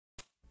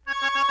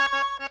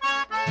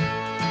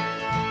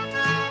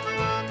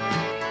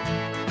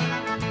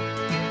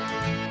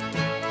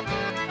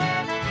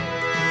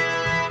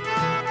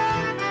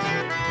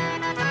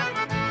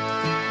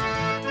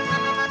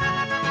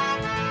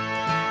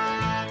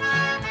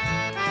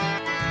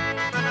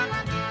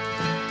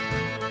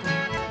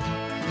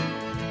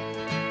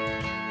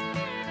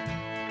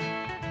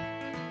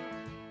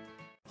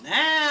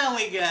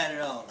we got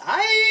it on.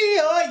 Hey,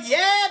 oh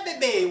yeah,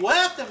 baby.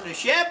 Welcome to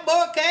Chef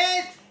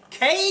Bourque's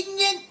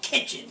Cajun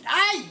Kitchen.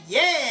 Hey,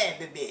 yeah,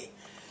 baby.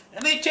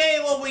 Let me tell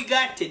you what we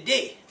got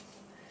today.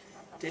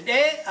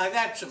 Today, I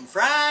got some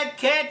fried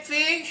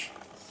catfish.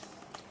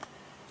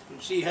 You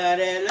can see how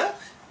that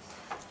looks.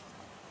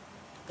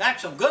 Got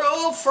some good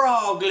old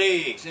frog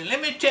legs. And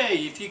let me tell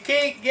you, if you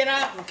can't get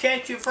out and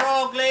catch your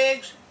frog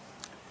legs,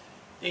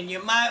 then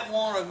you might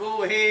want to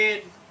go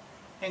ahead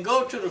and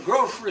go to the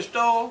grocery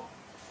store.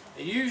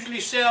 They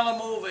usually sell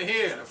them over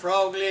here, the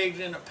frog legs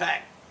in a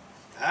pack.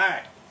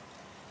 Alright.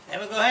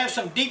 And we're going to have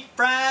some deep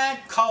fried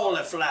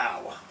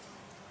cauliflower.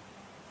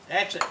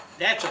 That's a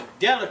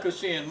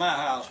delicacy in my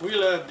house. We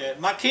love that.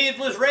 My kids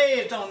was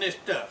raised on this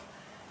stuff.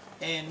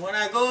 And when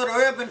I go to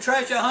Urban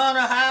Treasure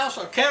Hunter house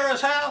or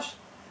Kara's house,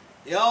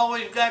 they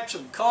always got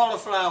some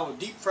cauliflower,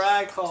 deep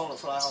fried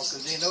cauliflower,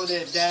 because they know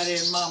their daddy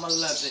and mama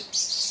loves it.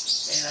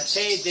 And I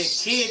tell you, their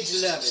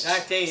kids love it. I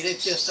tell you,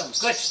 it's just some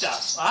good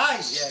stuff. Ah,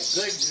 yeah,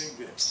 good.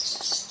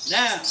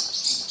 Now,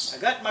 I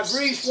got my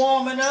grease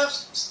warming up.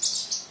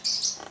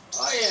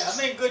 Oh yeah, I'm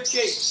in good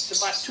shape. It's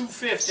about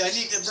 250. I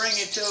need to bring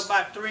it to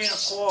about 3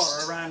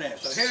 1/4 around there.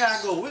 So here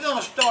I go. We're going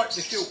to start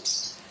the show.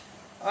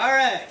 All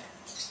right.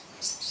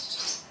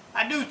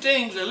 I do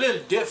things a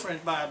little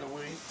different, by the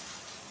way.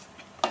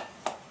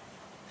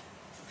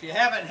 If you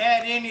haven't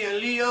had any of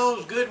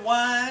Leo's good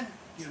wine,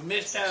 you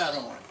missed out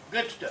on it.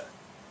 Good stuff.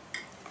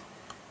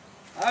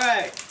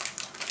 Alright,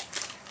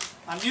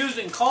 I'm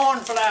using corn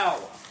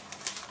flour.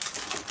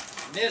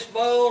 In this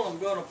bowl, I'm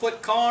going to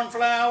put corn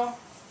flour.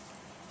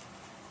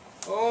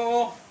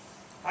 Oh,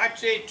 I'd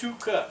say 2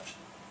 cups.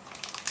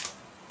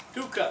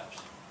 2 cups.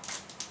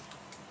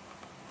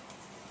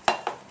 I'm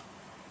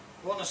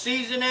going to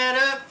season that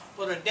up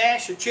with a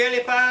dash of chili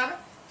powder.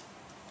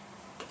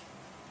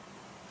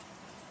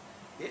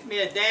 Get me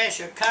a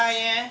dash of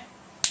cayenne.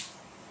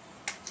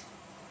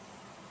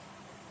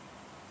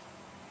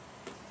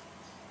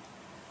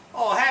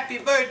 Oh, happy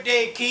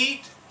birthday,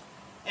 Keith.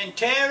 And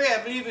Terry, I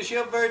believe it's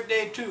your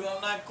birthday too. I'm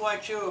not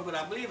quite sure, but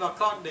I believe I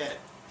caught that.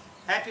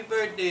 Happy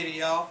birthday to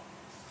y'all.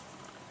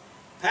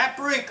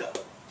 Paprika.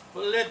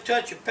 Put a little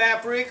touch of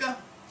paprika.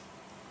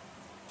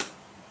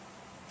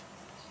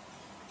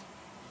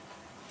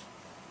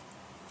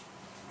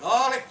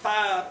 Garlic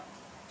powder.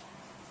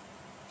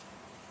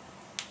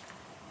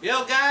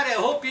 Bill Gotti, I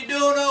hope you're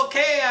doing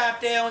okay out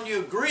there on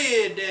your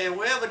grid there,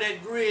 wherever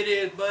that grid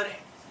is, buddy.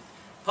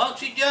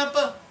 Punksy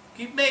Jumper,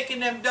 keep making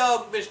them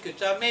dog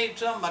biscuits. I made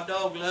some, my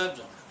dog loves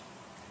them.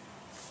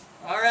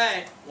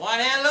 Alright,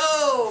 one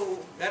hello.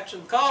 Got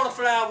some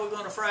cauliflower we're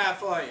going to fry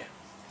for you.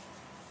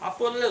 I'll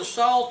put a little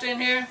salt in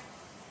here.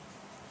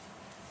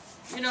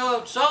 You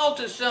know, salt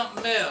is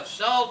something else.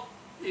 Salt,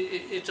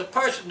 it's a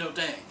personal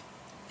thing.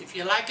 If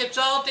you like it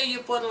salty, you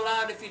put a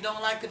lot. If you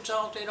don't like it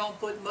salty, don't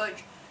put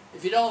much.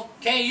 If you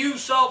can't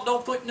use salt,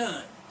 don't put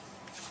none.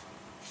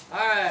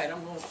 Alright,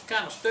 I'm going to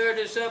kind of stir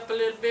this up a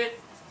little bit.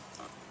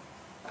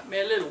 Got me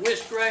a little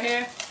whisk right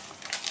here.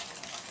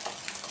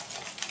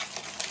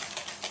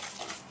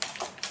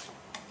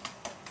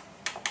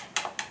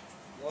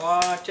 Oh,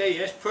 I tell you,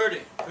 that's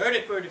pretty.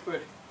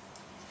 Pretty.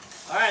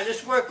 Alright,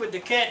 let's work with the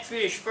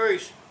catfish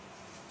first.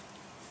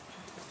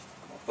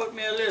 I'll put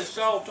me a little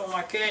salt on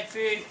my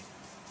catfish.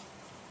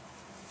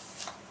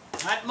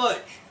 Not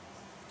much.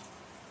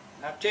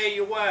 I'll tell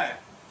you why.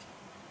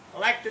 I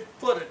like to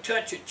put a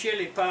touch of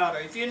chili powder.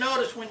 If you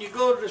notice when you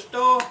go to the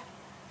store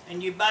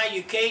and you buy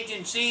your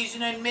Cajun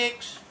seasoning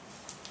mix,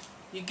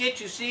 you get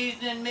your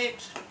seasoning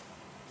mix,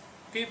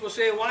 people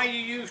say, why you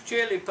use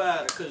chili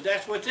powder? Because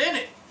that's what's in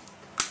it.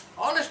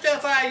 All the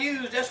stuff I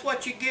use, that's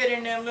what you get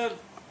in them little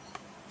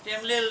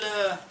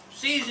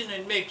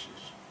seasoning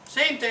mixes.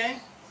 Same thing.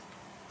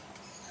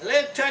 A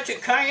little touch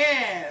of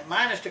cayenne,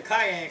 minus the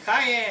cayenne.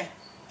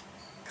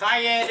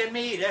 Cayenne to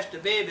me, that's the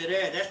baby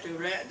there.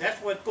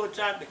 That's what puts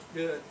out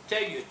the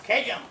tell you,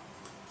 Cajun.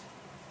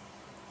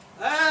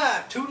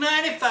 Ah,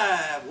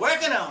 $2.95.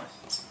 Working on it.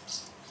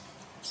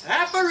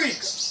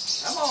 Paprika.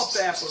 I'm all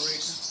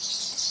paprika.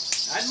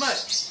 Not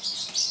much.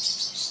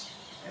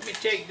 Let me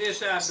take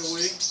this out of the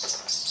way.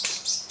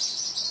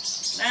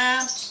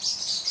 Now,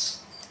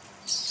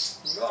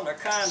 I'm going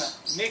to kind of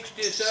mix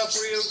this up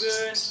real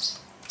good.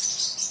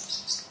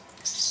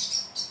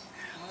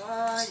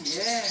 Ah,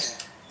 yeah.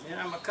 Then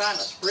I'm going to kind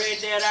of spread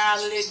that out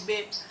a little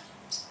bit.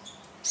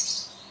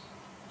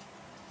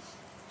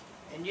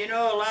 And you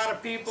know, a lot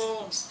of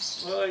people,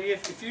 well,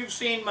 if you've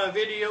seen my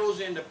videos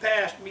in the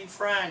past, me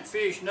frying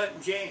fish, nothing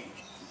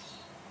changed.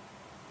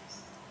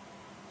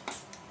 I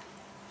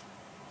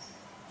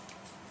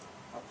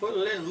put a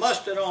little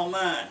mustard on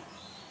mine.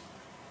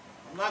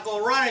 I'm not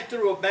going to run it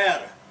through a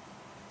batter.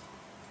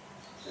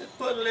 Just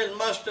put a little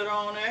mustard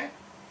on there.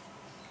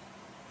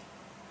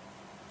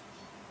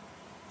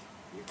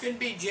 You can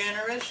be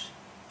generous.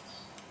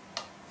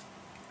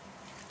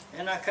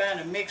 And I kind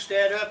of mix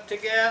that up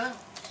together.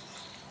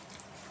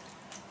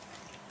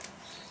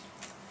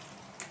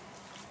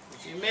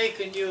 If you're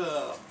making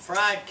your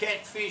fried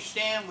catfish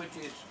sandwich,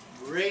 it's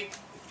great.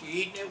 If you're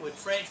eating it with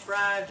French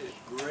fries, it's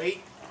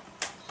great.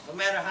 No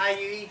matter how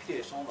you eat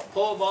this, on the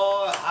po'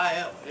 boy or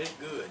however, it's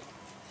good.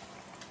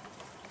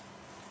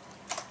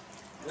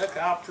 Look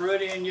how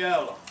pretty and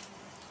yellow.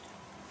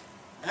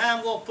 Now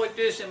I'm going to put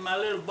this in my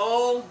little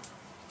bowl.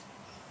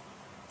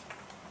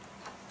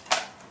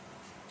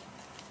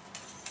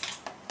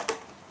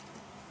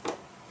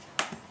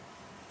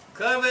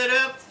 Cover it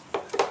up.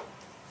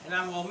 And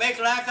I'm going to make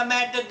like I'm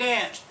at the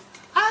dance.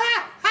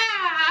 Ha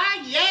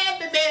ha, yeah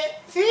baby.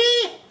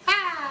 Hee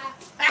ha.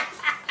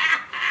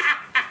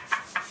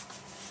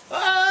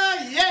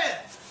 Oh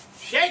yeah.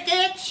 Shake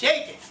it,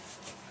 shake it.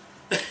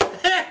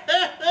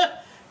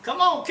 Come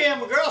on,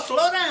 camera girl,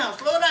 slow down,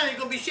 slow down. You're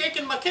going to be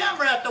shaking my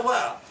camera after a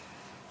while.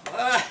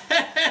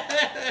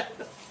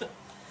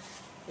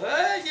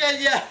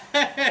 Yeah.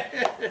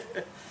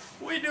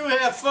 We do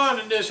have fun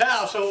in this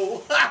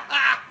household.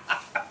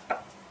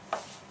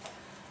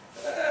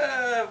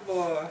 Oh,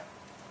 boy.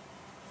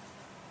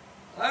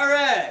 All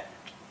right.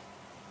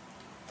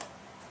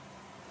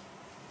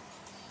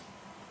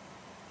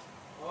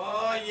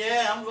 Oh,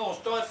 yeah, I'm going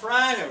to start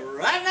frying it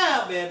right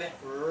now, baby.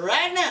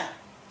 Right now.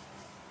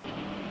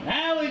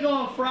 Now we're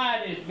going to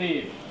fry this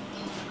baby.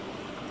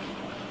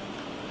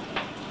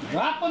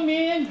 Drop them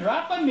in,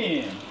 drop them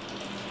in.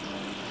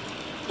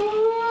 Woo,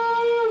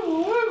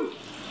 woo.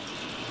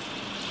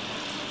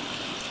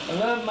 I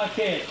love my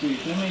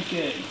catfish, let me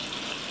tell you.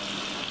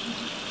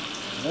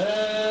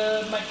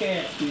 Love my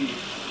catfish.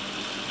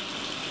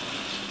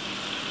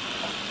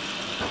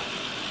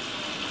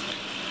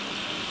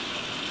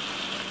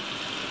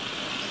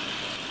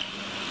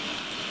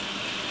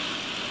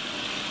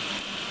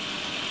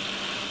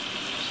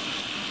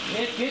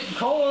 It's getting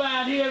cold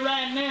out here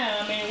right now.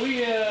 I mean,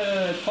 we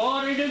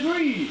 40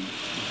 degrees.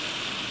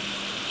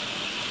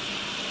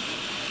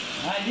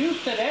 I'm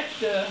used to that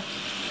stuff.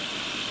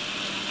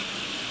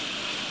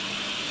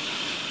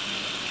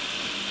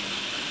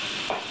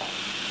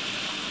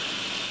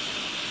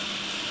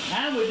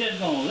 Now we're just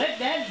gonna let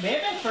that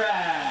baby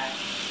fry.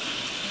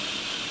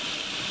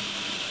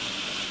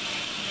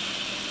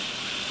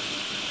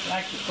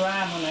 Like to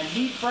fry them when I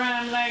deep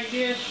fry them like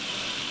this.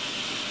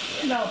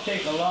 It don't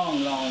take a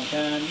long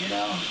time, you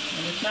know,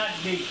 and it's not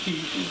big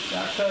pieces.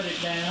 I cut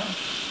it down.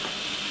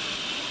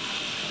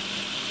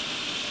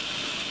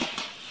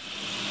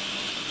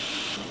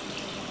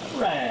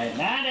 Alright,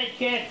 now that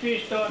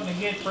catfish starting to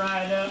get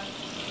fried up.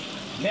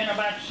 Been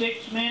about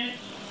 6 minutes.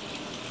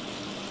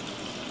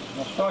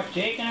 I'll start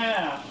taking it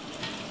out.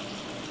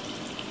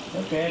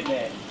 Look at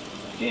that.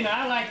 See,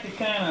 now I like to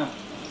kind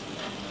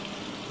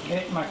of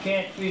let my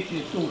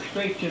catfishes go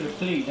straight to the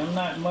plate. I'm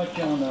not much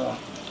on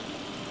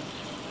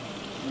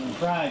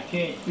fried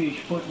catfish,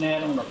 putting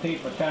that on a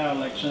paper towel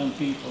like some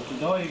people,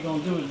 because all you're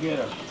going to do is get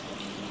a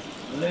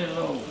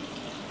little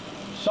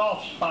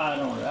soft spot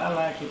on it. I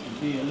like it to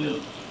be a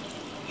little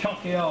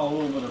chunky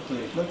all over the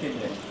place. Look at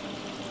that.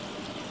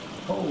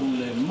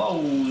 Holy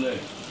moly.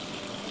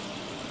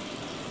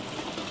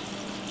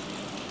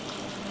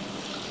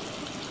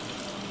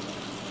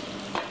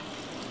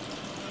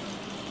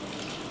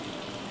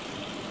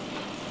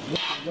 This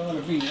is going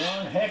to be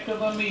one heck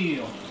of a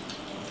meal.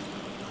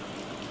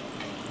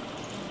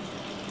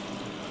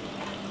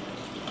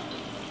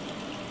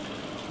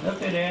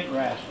 Look at that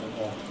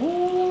rascal.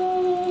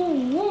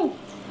 Ooh, woo.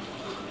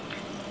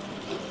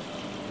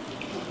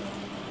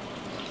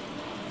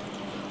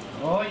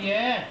 Oh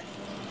yeah.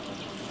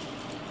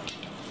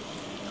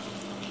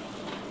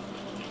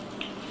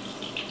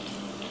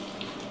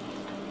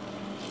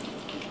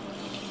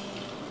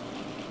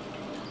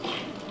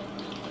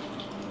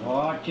 Oh,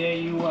 I'll tell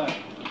you what.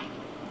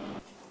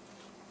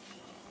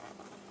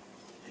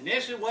 And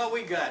this is what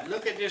we got.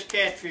 Look at this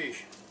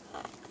catfish.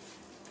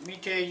 Let me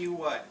tell you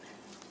what.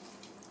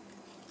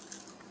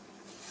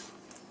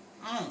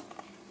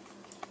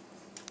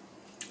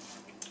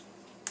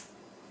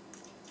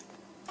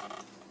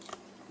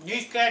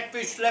 These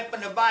catfish slept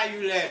in the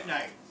bayou last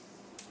night.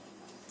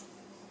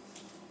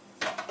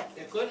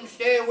 They couldn't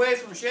stay away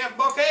from Chef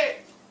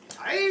Bourque.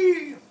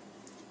 Hey!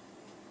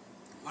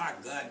 My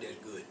God, that's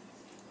good.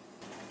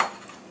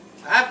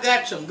 I've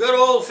got some good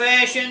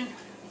old-fashioned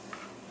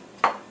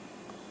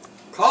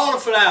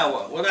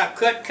cauliflower, what I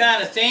cut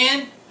kind of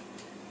thin.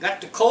 Got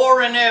the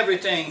core and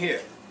everything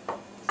here.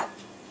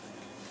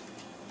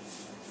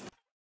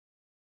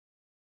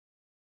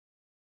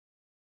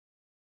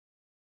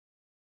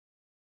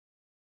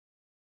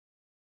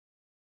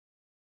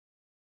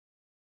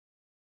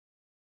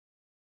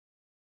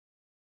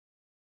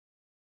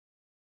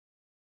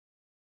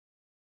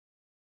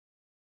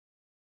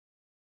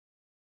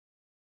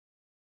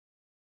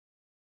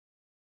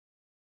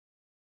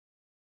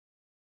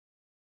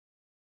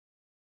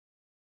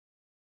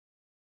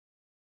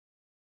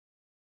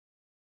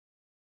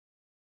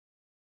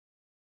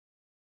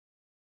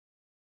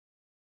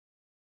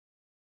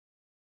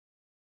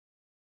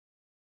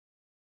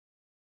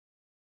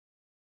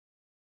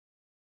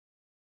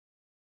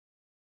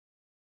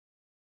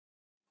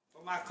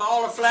 For my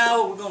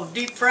cauliflower, we're going to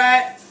deep fry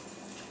it.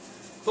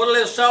 Put a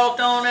little salt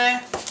on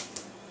there.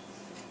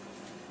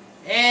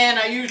 And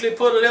I usually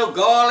put a little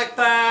garlic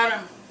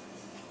powder.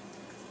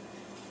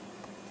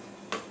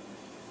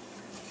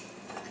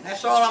 And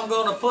that's all I'm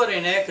going to put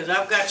in there because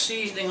I've got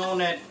seasoning on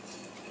that,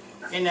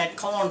 in that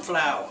corn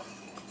flour.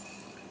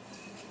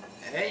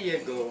 There you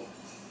go.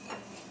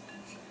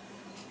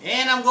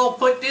 And I'm going to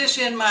put this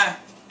in my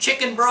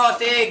chicken broth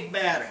egg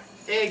batter,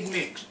 egg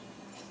mix,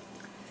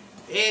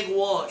 egg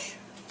wash.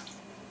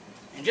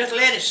 And just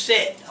let it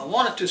sit. I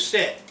want it to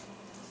sit.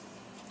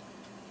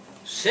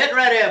 Sit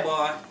right there,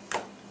 boy.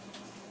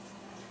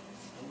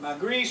 And my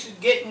grease is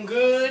getting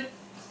good.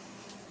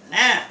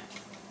 Now,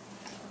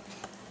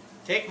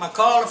 take my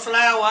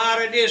cauliflower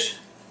out of this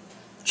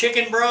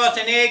chicken broth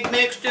and egg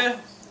mixture.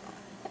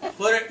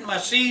 Put it in my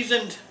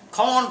seasoned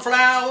corn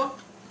flour.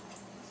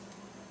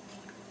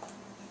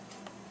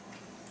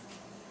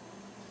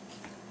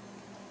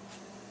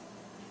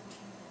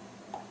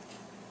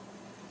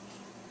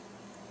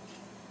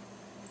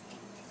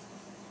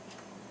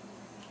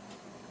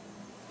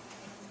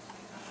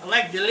 I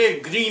like the little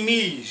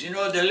grimies, you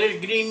know, the little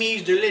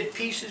grimies, the little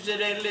pieces of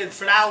that little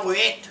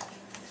flourette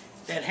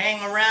that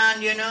hang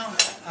around, you know.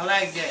 I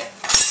like that.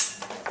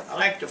 I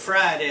like to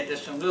fry that.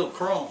 There's some little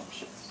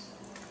crumbs.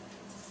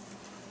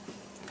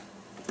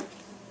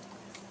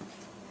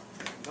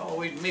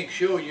 Always make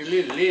sure your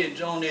little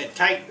lid's on there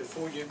tight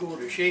before you go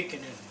to shaking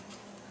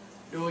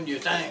and doing your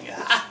thing.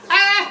 Ah,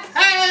 ah,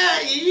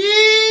 ah,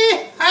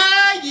 yeah,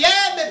 ah,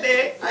 yeah,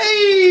 baby.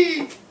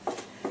 Hey,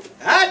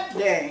 hot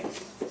dang.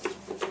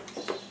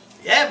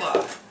 Yeah,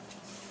 boy.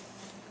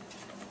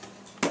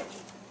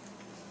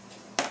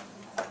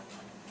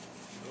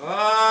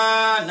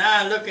 Oh,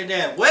 now look at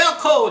that. Well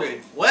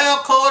coated,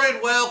 well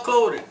coated, well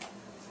coated.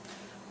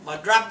 I'm going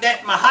to drop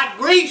that in my hot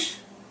grease.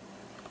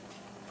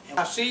 And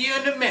I'll see you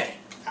in a minute.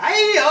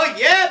 Hey, oh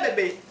yeah,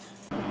 baby.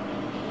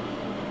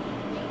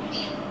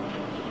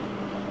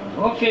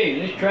 Okay,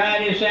 let's try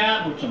this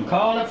out with some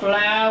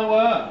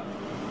cauliflower.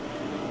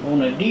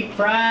 Gonna deep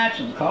fry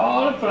some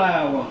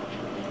cauliflower.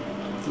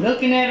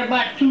 Looking at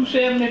about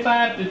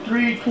 275 to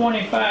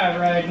 325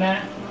 right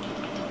now.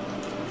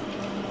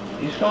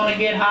 It's gonna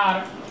get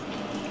hotter.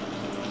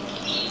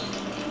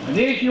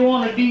 This you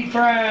want to deep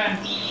fry.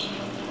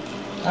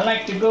 I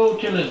like to go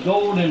till it's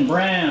golden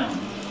brown.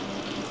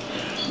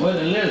 Well,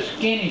 the little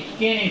skinny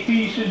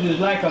pieces is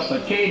like a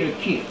potato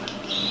chip.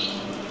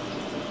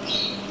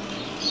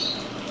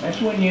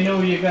 That's when you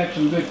know you got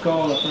some good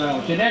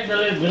cauliflower. See, that's a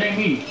little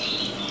grimy.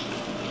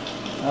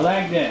 I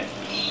like that.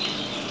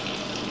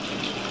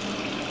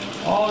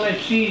 All that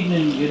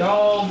seasoning, it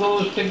all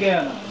goes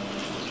together.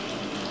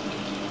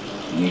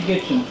 You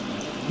get some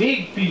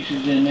big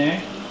pieces in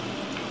there.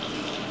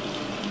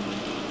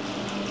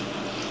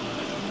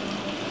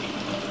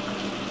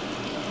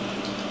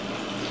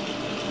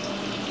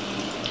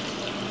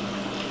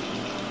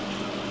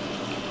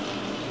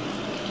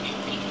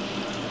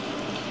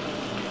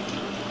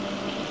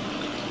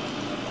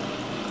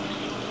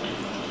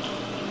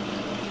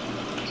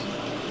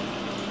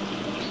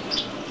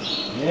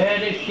 Yeah,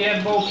 this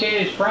Chef Bourque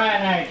is fry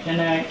night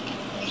tonight.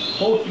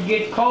 Supposed to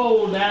get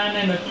cold down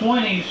in the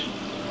 20s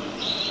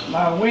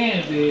by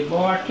Wednesday.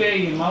 Boy, I tell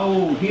you, my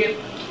old hip,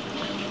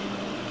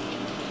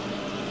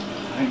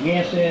 I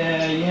guess,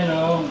 you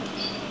know,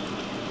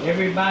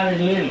 everybody's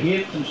little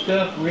hips and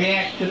stuff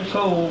react to the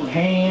cold.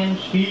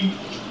 Hands, feet,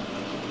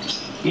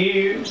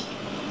 ears,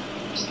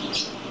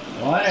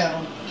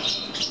 whatever.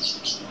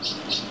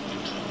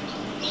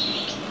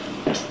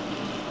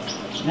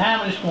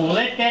 Now I'm just going to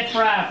let that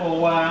fry for a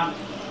while.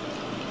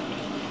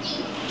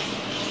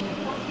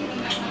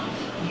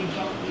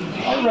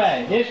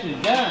 Alright, this is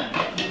done.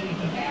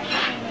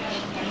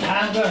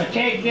 I'm going to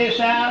take this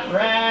out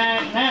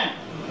right now.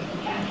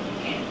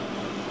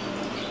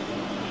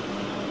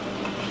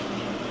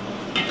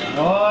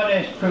 Oh,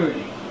 that's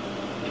pretty.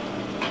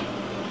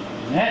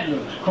 And that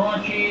looks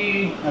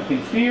crunchy. I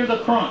can feel the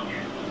crunch.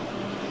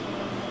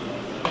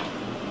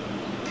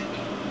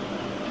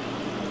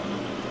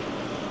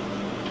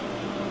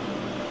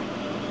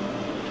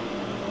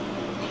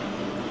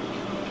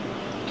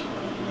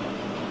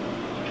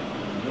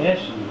 Yes,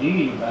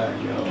 indeed, by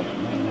George,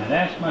 man. Now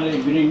that's my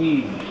little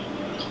greenies.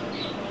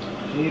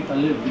 See if my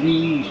little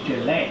greenies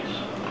to last.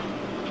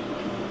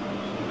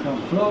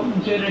 Come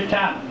floating to the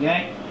top,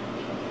 Jack.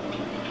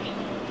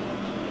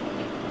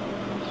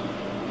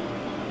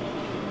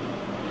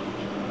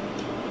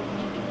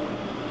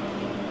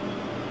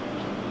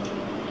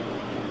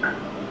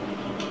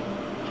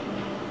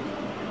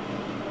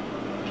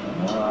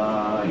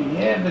 Oh,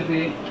 yeah,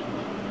 baby.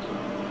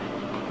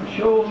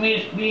 Sure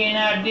miss being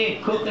out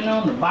there cooking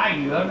on the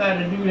bayou. I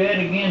gotta do that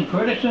again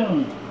pretty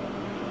soon.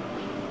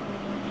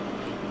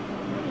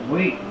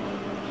 Wait.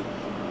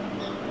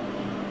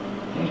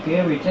 I think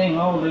everything,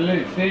 all the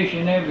little fish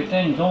and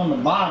everything's on the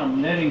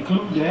bottom. That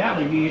includes the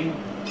alligator.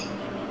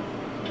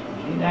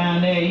 He's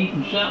down there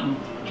eating something.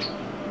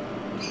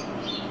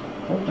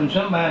 Hoping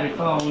somebody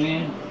fall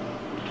in.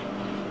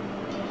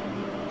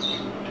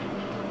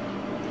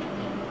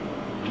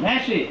 And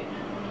that's it.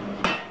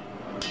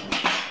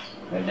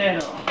 Cut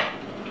that off.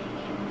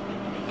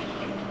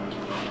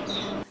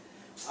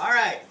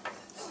 Alright.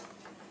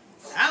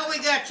 Now we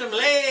got some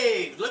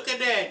legs. Look at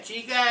that.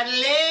 She got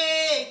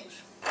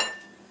legs.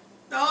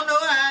 No,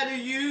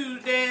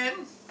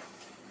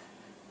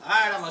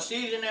 Alright, I'm going to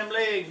season them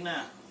legs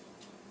now.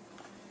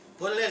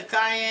 Put a little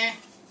cayenne.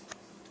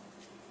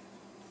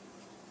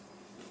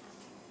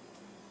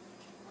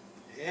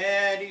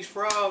 Yeah, these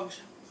frogs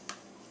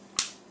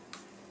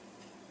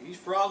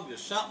are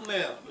something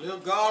else. A little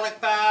garlic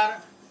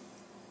powder.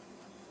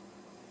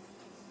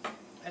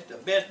 That's the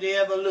best they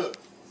ever look.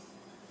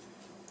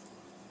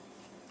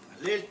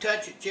 A little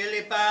touch of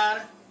chili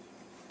powder.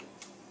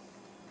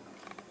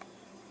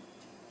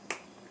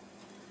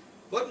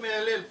 Put me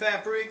a little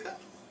paprika.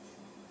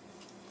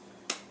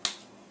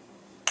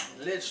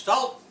 A little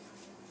salt.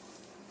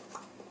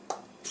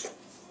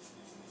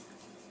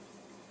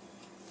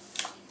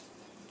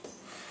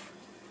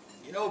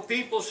 You know,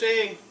 people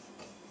say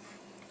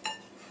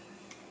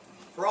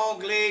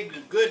frog legs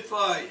is good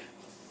for you.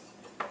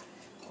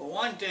 For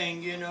one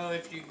thing, you know,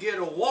 if you get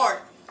a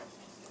wart,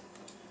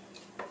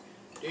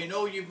 they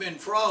know you've been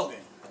frogging.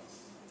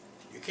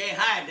 You can't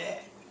hide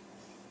that.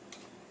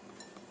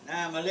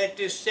 Now I'm going to let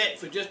this set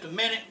for just a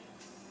minute.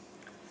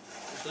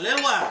 Just a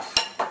little while.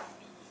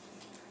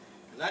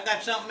 Because I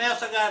got something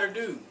else I got to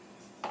do.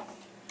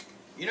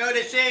 You know,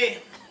 they say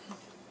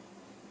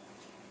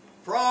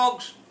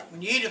frogs,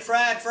 when you eat a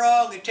fried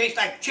frog, it tastes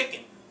like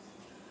chicken.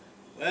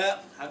 Well,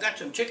 I got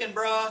some chicken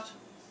broth.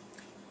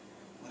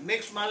 I'm going to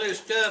mix my little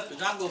stuff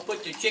because I'm going to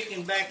put the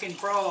chicken back in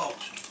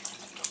frogs.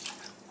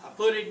 I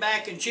put it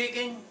back in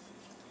chicken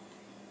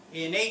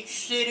in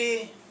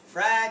H-City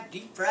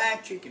deep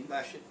fried chicken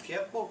by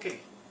Chef Bourque.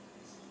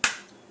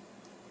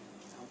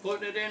 I'm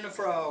putting it in the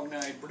frog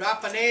now. You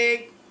drop an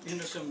egg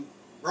into some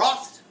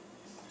broth.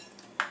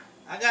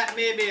 I got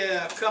maybe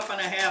a cup and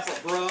a half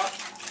of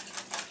broth.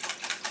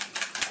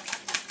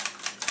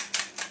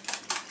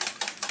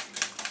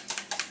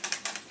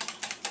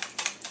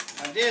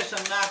 Now this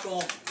I'm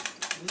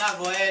not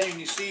gonna add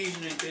any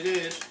seasoning to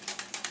this.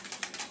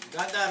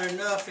 I got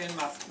enough in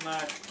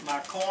my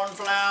corn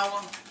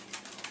flour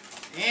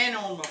and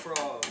on my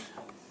frogs.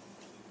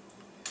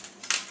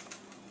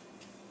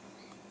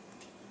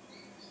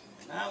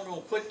 Now I'm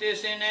gonna put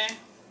this in there.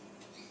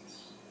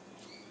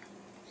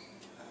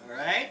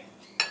 Alright.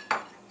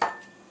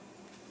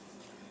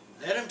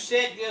 Let them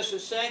sit just a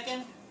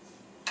second.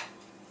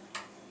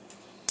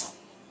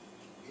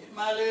 Get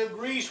my little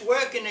grease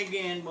working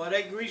again, boy.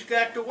 That grease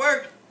got to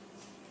work.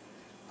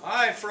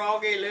 Alright,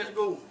 Froggy, let's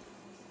go.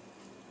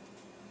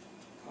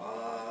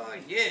 Oh,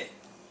 yeah.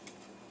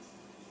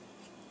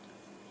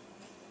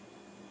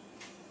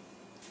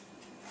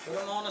 Put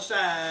them on the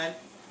side.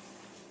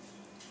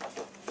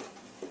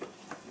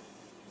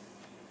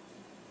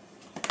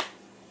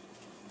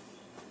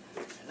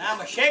 And I'm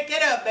going to shake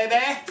it up, baby.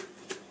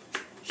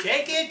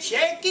 Shake it,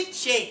 shake it,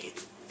 shake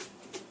it.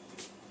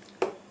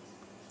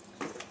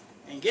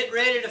 And get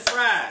ready to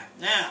fry.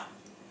 Now,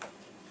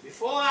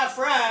 before I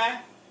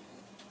fry,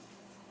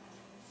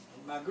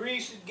 my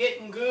grease is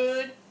getting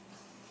good.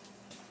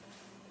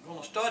 I'm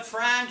going to start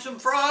frying some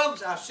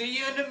frogs. I'll see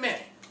you in a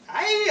minute.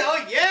 Hey,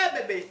 oh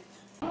yeah, baby.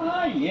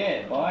 Oh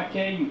yeah, boy, I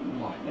tell you,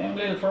 boy, them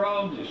little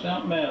frogs is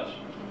something else.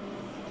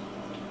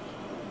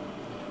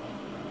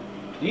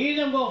 These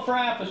I'm going to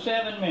fry for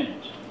 7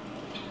 minutes.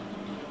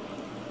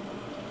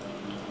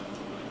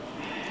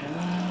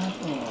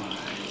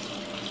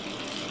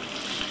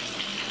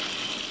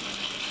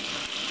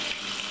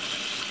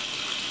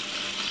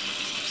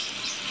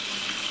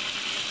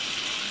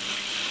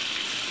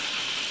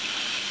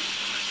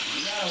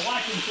 You gotta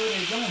watch them so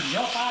they don't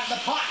jump out the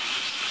pot.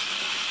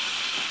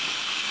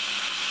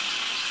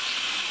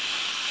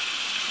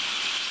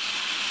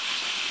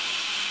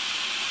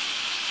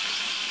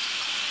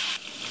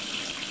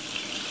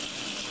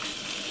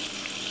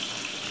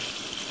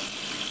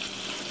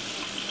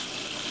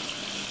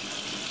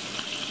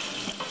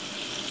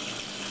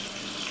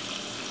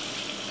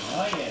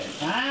 Oh yeah,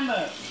 time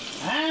up.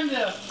 Time's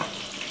up.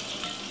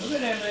 Look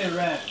at them little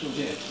rascals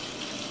here.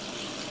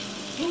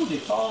 Ooh, they're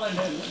falling,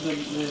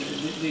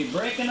 they're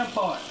breaking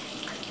apart.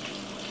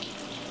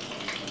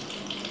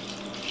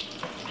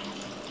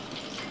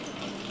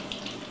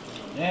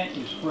 That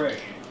is fresh.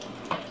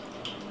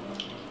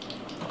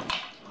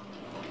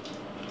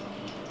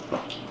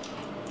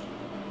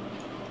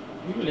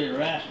 You little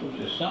rascals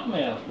is something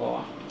else,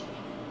 boy.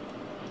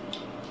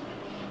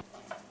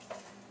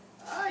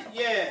 Ah,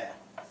 yeah.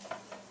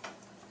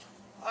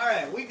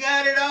 Alright, we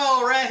got it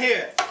all right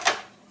here.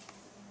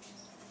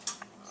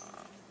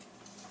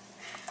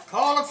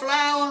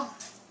 Cauliflower,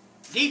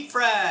 deep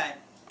fried.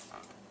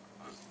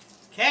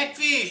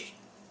 Catfish.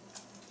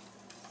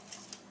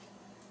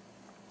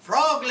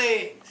 Frog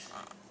legs.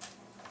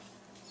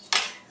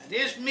 Now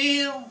this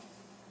meal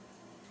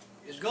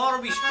is going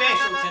to be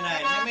special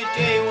tonight. Let me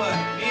tell you what.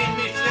 Me and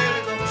Miss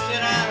Shirley are going to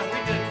sit down and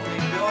we're just going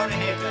to enjoy the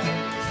heck out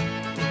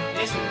of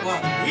this. This is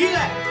what we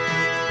like.